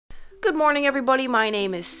Good morning, everybody. My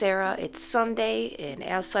name is Sarah. It's Sunday, and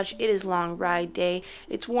as such, it is long ride day.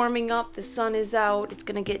 It's warming up. The sun is out. It's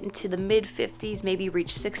going to get into the mid-50s, maybe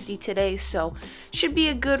reach 60 today, so should be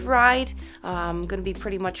a good ride. Going to be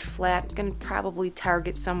pretty much flat. Going to probably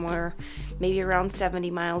target somewhere maybe around 70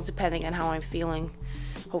 miles, depending on how I'm feeling.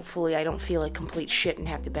 Hopefully, I don't feel like complete shit and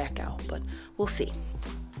have to back out, but we'll see.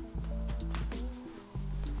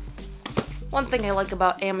 One thing I like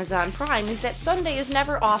about Amazon Prime is that Sunday is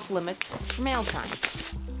never off limits for mail time.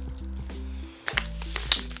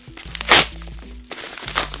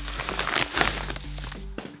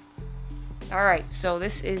 Alright, so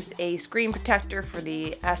this is a screen protector for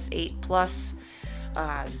the S8 Plus.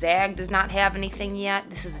 Zag does not have anything yet.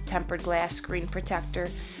 This is a tempered glass screen protector,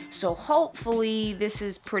 so hopefully this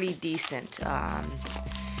is pretty decent.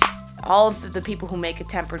 All of the people who make a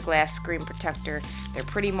tempered glass screen protector, they're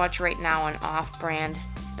pretty much right now an off-brand.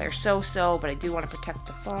 They're so-so, but I do want to protect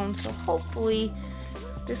the phone, so hopefully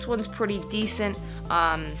this one's pretty decent.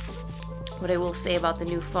 What I will say about the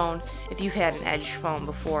new phone, if you've had an Edge phone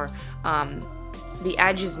before, the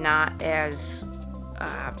Edge is not as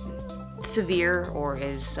severe or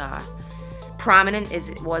as prominent as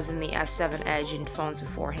it was in the S7 Edge and phones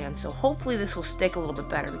beforehand, so hopefully this will stick a little bit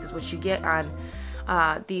better, because what you get on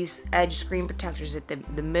these Edge screen protectors, that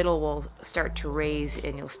the middle will start to raise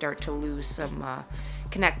and you'll start to lose some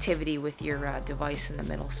connectivity with your device in the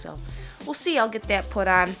middle. So we'll see. I'll get that put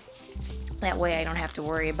on. That way I don't have to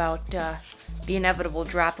worry about the inevitable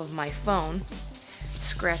drop of my phone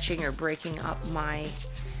scratching or breaking up my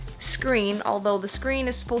screen. Although the screen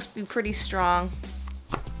is supposed to be pretty strong,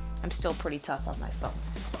 I'm still pretty tough on my phone.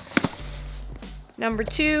 Number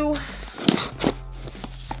two,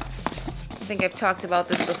 I think I've talked about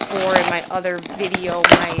this before in my other video,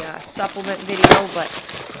 my supplement video, but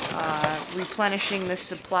replenishing the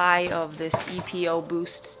supply of this EPO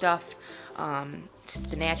boost stuff.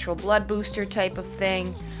 It's a natural blood booster type of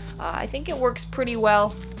thing. I think it works pretty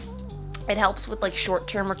well. It helps with like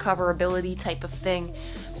short-term recoverability type of thing.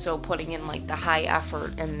 So putting in like the high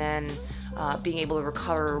effort and then being able to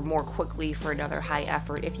recover more quickly for another high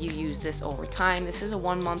effort if you use this over time. This is a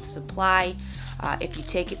 1-month supply. If you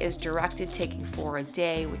take it as directed, taking 4 a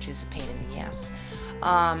day, which is a pain in the ass.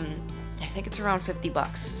 I think it's around 50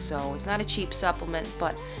 bucks, so it's not a cheap supplement,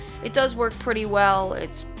 but it does work pretty well.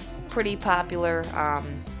 It's pretty popular. I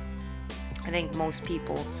think most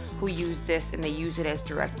people who use this and they use it as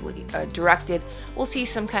directed will see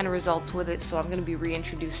some kind of results with it, so I'm going to be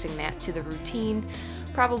reintroducing that to the routine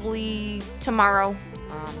probably tomorrow.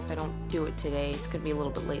 If I don't do it today, it's going to be a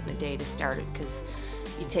little bit late in the day to start it, because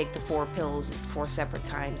you take the 4 pills at 4 separate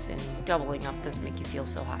times and doubling up doesn't make you feel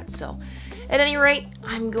so hot. So at any rate,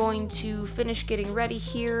 I'm going to finish getting ready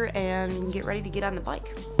here and get ready to get on the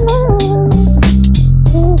bike.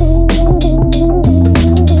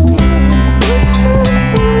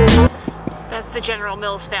 That's the General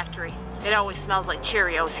Mills factory. It always smells like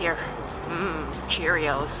Cheerios here.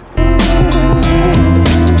 Cheerios.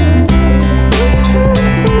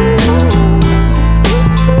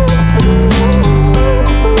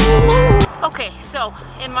 Okay, so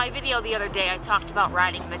in my video the other day I talked about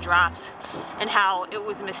riding in the drops and how it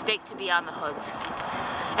was a mistake to be on the hoods.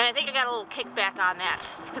 And I think I got a little kickback on that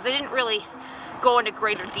because I didn't really go into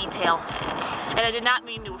greater detail. And I did not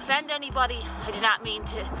mean to offend anybody. I did not mean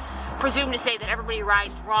to presume to say that everybody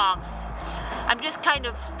rides wrong. I'm just kind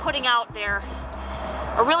of putting out there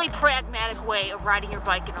a really pragmatic way of riding your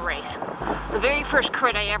bike in a race. The very first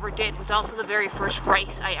crit I ever did was also the very first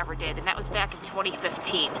race I ever did, and that was back in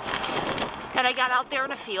 2015. And I got out there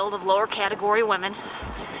in a field of lower category women,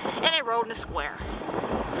 and I rode in a square.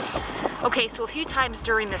 Okay, so a few times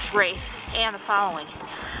during this race and the following,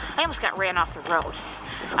 I almost got ran off the road.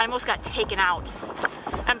 I almost got taken out.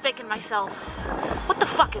 I'm thinking to myself, what the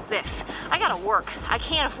fuck is this? I gotta work. I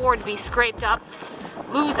can't afford to be scraped up,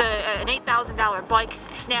 lose an $8,000 bike,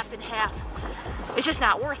 snapped in half. It's just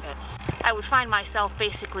not worth it. I would find myself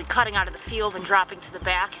basically cutting out of the field and dropping to the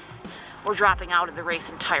back, or dropping out of the race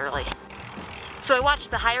entirely. So I watched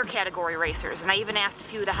the higher category racers, and I even asked a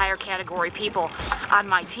few of the higher category people on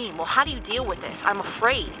my team, well, how do you deal with this? I'm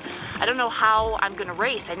afraid. I don't know how I'm gonna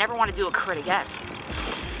race. I never want to do a crit again.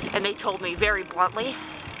 And they told me very bluntly,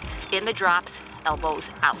 in the drops, elbows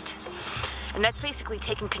out. And that's basically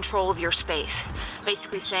taking control of your space.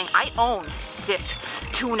 Basically saying, I own this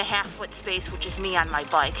 2.5 foot space, which is me on my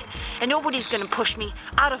bike, and nobody's gonna push me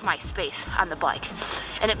out of my space on the bike.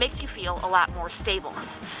 And it makes you feel a lot more stable.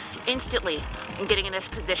 Instantly, in getting in this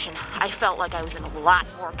position, I felt like I was in a lot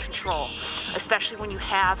more control, especially when you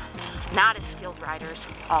have not as skilled riders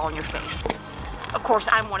all in your face. Of course,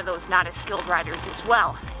 I'm one of those not as skilled riders as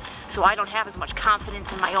well. so I don't have as much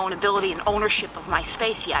confidence in my own ability and ownership of my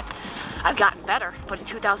space yet. I've gotten better, but in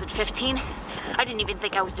 2015, I didn't even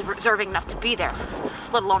think I was deserving enough to be there,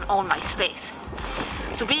 let alone own my space.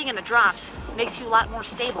 So being in the drops makes you a lot more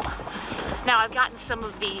stable. Now, I've gotten some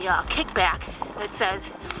of the kickback that says,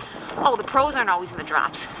 oh, the pros aren't always in the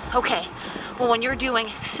drops. Okay, well, when you're doing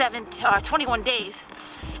 21 days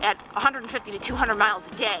at 150 to 200 miles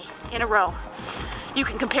a day in a row, you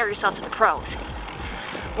can compare yourself to the pros.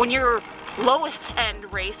 When your lowest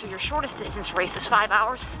end race or your shortest distance race is 5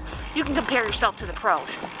 hours, you can compare yourself to the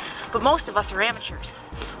pros. But most of us are amateurs.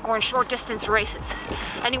 We're in short distance races,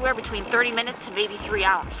 anywhere between 30 minutes to maybe 3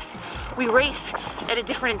 hours. We race at a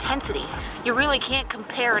different intensity. You really can't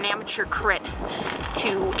compare an amateur crit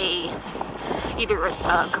to either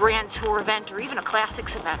a Grand Tour event or even a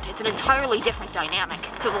Classics event. It's an entirely different dynamic.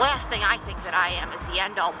 So the last thing I think that I am is the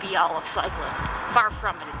end-all be-all of cycling. Far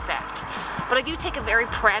from it, in fact. But I do take a very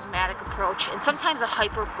pragmatic approach and sometimes a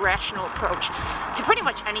hyper-rational approach to pretty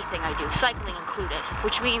much anything I do, cycling included,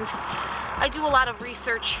 which means I do a lot of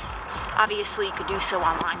research. Obviously, you could do so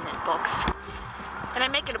online in books. And I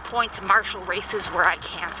make it a point to marshal races where I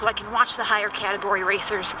can, so I can watch the higher category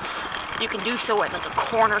racers. You can do so at like a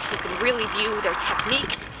corner, so you can really view their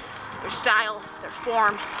technique, their style, their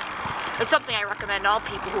form. It's something I recommend all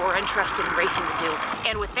people who are interested in racing to do.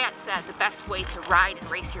 And with that said, the best way to ride and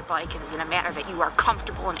race your bike is in a manner that you are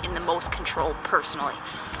comfortable and in the most control personally.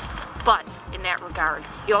 But in that regard,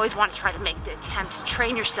 you always want to try to make the attempt to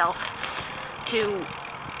train yourself to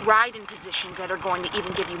ride in positions that are going to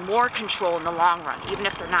even give you more control in the long run, even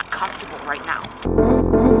if they're not comfortable right now.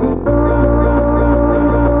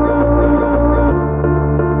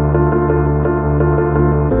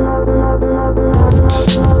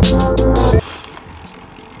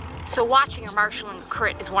 So watching or marshalling a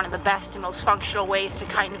crit is one of the best and most functional ways to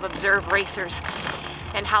kind of observe racers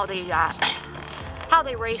and how they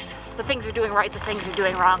race, the things they're doing right, the things they're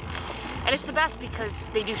doing wrong. And it's the best because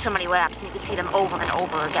they do so many laps and you can see them over and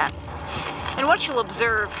over again. And what you'll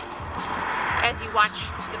observe as you watch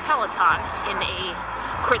the peloton in a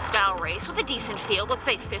crit style race with a decent field, let's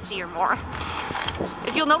say 50 or more,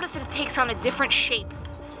 is you'll notice that it takes on a different shape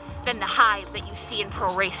than the hive that you see in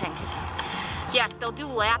pro racing. Yes, they'll do a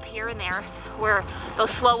lap here and there where they'll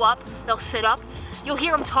slow up, they'll sit up. You'll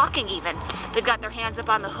hear them talking even. They've got their hands up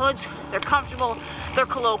on the hoods, they're comfortable, they're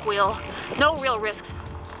colloquial, no real risks.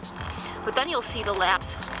 But then you'll see the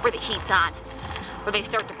laps where the heat's on, where they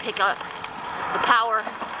start to pick up the power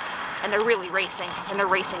and they're really racing, and they're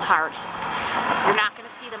racing hard. You're not going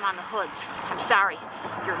to see them on the hoods. I'm sorry,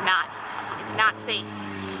 you're not. It's not safe.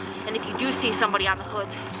 And if you do see somebody on the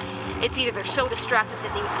hoods, it's either they're so distracted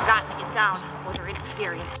that they've forgotten to get down or they're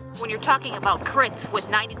inexperienced. When you're talking about crits with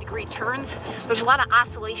 90-degree turns, there's a lot of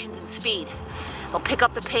oscillations in speed. They'll pick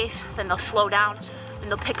up the pace, then they'll slow down, then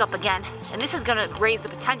they'll pick up again. And this is going to raise the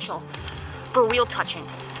potential for wheel touching.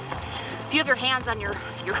 If you have your hands on your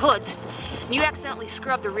hoods and you accidentally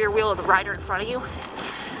scrub the rear wheel of the rider in front of you,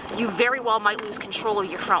 you very well might lose control of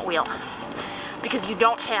your front wheel because you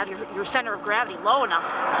don't have your center of gravity low enough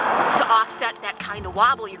to offset that kind of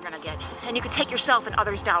wobble you're going to get. And you can take yourself and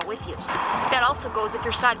others down with you. That also goes if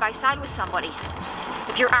you're side by side with somebody.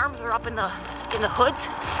 If your arms are up in the hoods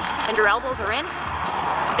and your elbows are in,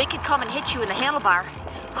 they could come and hit you in the handlebar,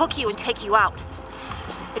 hook you and take you out.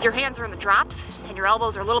 If your hands are in the drops and your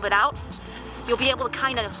elbows are a little bit out, you'll be able to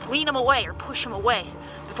kind of lean them away or push them away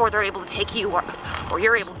before they're able to take you or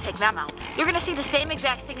you're able to take them out. You're going to see the same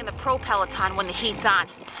exact thing in the pro peloton when the heat's on,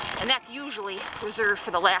 and that's usually reserved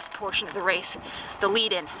for the last portion of the race, the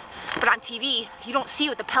lead-in. But on TV, you don't see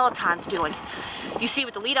what the peloton's doing. You see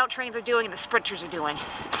what the lead-out trains are doing and the sprinters are doing.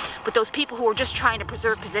 But those people who are just trying to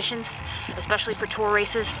preserve positions, especially for tour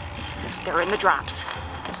races, they're in the drops.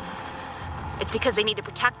 It's because they need to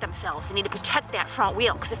protect themselves. They need to protect that front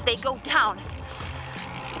wheel, because if they go down,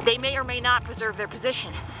 they may or may not preserve their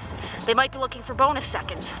position. They might be looking for bonus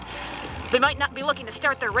seconds. They might not be looking to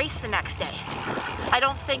start their race the next day. I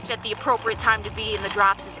don't think that the appropriate time to be in the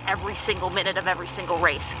drops is every single minute of every single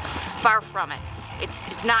race. Far from it.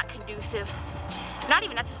 It's not conducive. It's not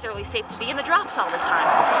even necessarily safe to be in the drops all the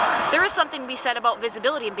time. There is something to be said about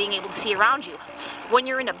visibility and being able to see around you. When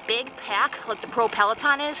you're in a big pack, like the pro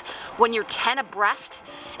peloton is, when you're 10 abreast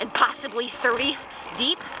and possibly 30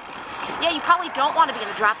 deep, yeah, you probably don't want to be in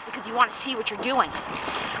the drops because you want to see what you're doing.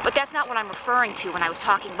 But that's not what I'm referring to when I was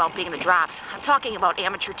talking about being in the drops. I'm talking about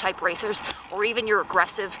amateur type racers, or even your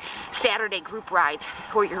aggressive Saturday group rides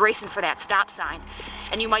where you're racing for that stop sign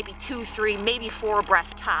and you might be 2, 3, maybe 4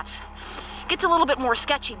 abreast tops. gets a little bit more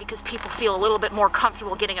sketchy because people feel a little bit more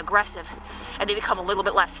comfortable getting aggressive and they become a little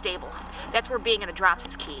bit less stable. That's where being in the drops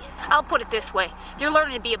is key. I'll put it this way. If you're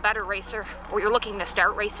learning to be a better racer or you're looking to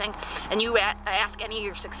start racing and you ask any of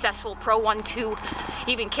your successful Pro 1, 2,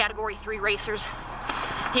 even Category 3 racers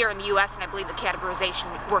here in the US, and I believe the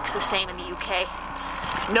categorization works the same in the UK,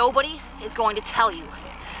 nobody is going to tell you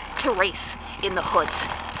to race in the hoods.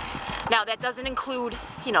 Now that doesn't include,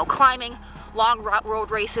 you know, climbing, long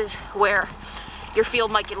road races where your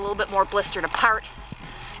field might get a little bit more blistered apart,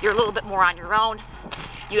 you're a little bit more on your own,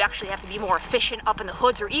 you actually have to be more efficient up in the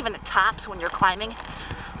hoods or even the tops when you're climbing.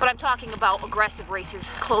 But I'm talking about aggressive races,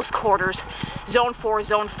 close quarters, zone 4,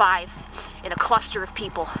 zone 5, in a cluster of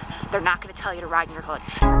people. They're not going to tell you to ride in your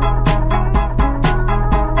hoods.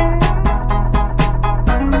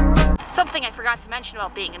 Something I forgot to mention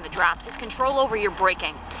about being in the drops is control over your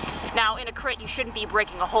braking. Now, in a crit, you shouldn't be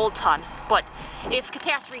braking a whole ton, but if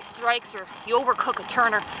catastrophe strikes or you overcook a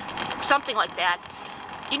turn or something like that,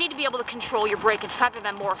 you need to be able to control your brake and feather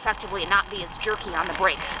them more effectively and not be as jerky on the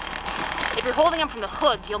brakes. If you're holding them from the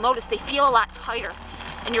hoods, you'll notice they feel a lot tighter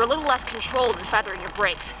and you're a little less controlled in feathering your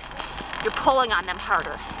brakes. You're pulling on them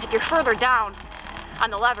harder. If you're further down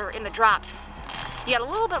on the lever in the drops, you got a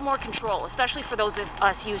little bit more control, especially for those of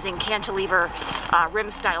us using cantilever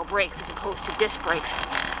rim style brakes as opposed to disc brakes,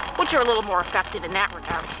 which are a little more effective in that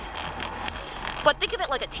regard. But think of it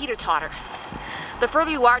like a teeter-totter. The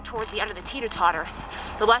further you are towards the end of the teeter-totter,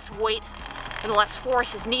 the less weight and the less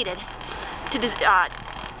force is needed to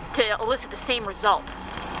elicit the same result.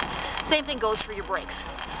 Same thing goes for your brakes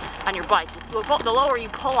on your bike. The lower you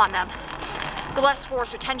pull on them, the less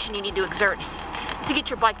force or tension you need to exert to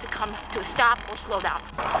get your bike to come to a stop or slow down.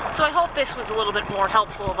 So I hope this was a little bit more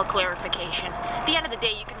helpful of a clarification. At the end of the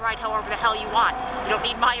day, you can ride however the hell you want. You don't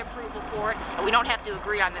need my approval for it, and we don't have to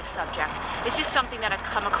agree on this subject. It's just something that I've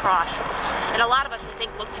come across. And a lot of us, I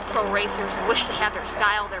think, look to pro racers and wish to have their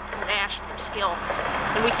style, their panache, their skill,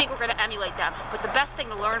 and we think we're going to emulate them. But the best thing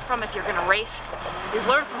to learn from if you're going to race is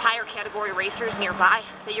learn from higher category racers nearby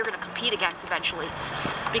that you're going to compete against eventually,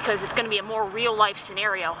 because it's going to be a more real-life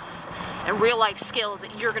scenario and real-life skills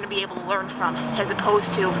that you're going to be able to learn from, as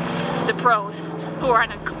opposed to the pros who are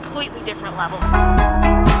on a completely different level.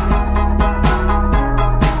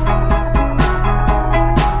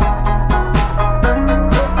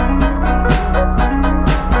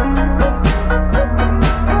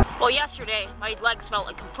 Well, yesterday my legs felt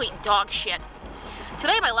like complete dog shit.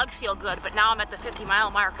 Today my legs feel good, but now I'm at the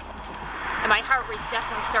 50-mile mark and my heart rate's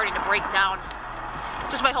definitely starting to break down.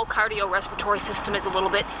 Just my whole cardiorespiratory system is a little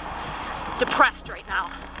bit depressed right now.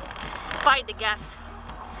 If I had to guess,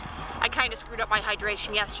 I kind of screwed up my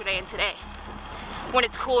hydration yesterday and today. When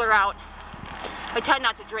it's cooler out, I tend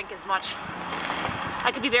not to drink as much. I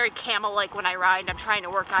could be very camel-like when I ride, and I'm trying to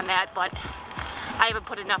work on that, but I haven't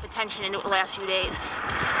put enough attention into it the last few days.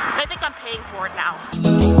 And I think I'm paying for it now.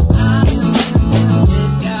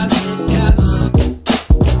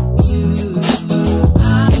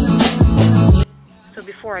 So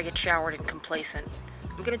before I get showered and complacent,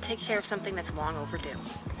 I'm going to take care of something that's long overdue.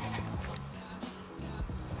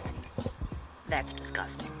 That's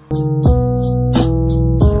disgusting.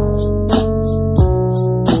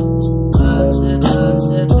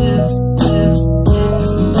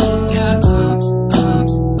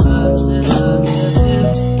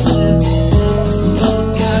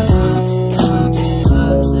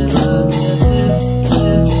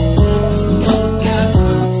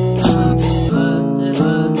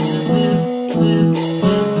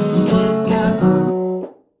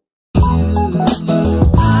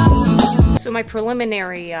 So my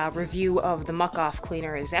preliminary review of the Muck Off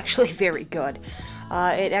cleaner is actually very good.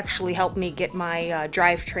 It actually helped me get my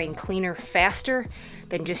drivetrain cleaner faster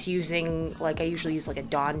than just using, like I usually use like a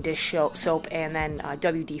Dawn dish soap and then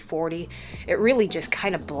WD-40. It really just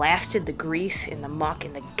kind of blasted the grease and the muck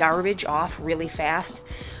and the garbage off really fast.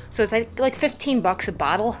 So it's like 15 bucks a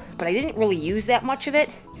bottle, but I didn't really use that much of it.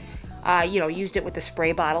 You know, used it with the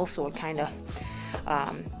spray bottle, so it kind of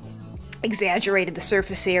exaggerated the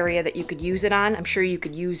surface area that you could use it on. I'm sure you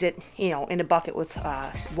could use it, you know, in a bucket with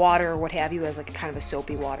water or what have you as like a kind of a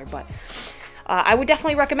soapy water, but I would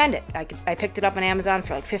definitely recommend it. I picked it up on Amazon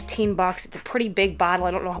for like 15 bucks. It's a pretty big bottle.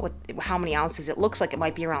 I don't know how many ounces. It looks like it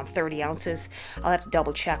might be around 30 ounces. I'll have to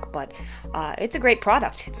double check, but it's a great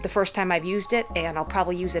product. It's the first time I've used it, and I'll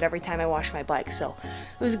probably use it every time I wash my bike, so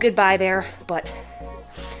it was a good buy there, but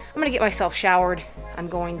I'm going to get myself showered. I'm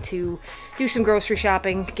going to do some grocery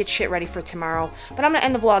shopping, get shit ready for tomorrow. But I'm going to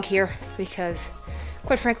end the vlog here because,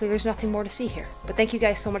 quite frankly, there's nothing more to see here. But thank you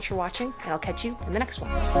guys so much for watching, and I'll catch you in the next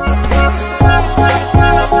one.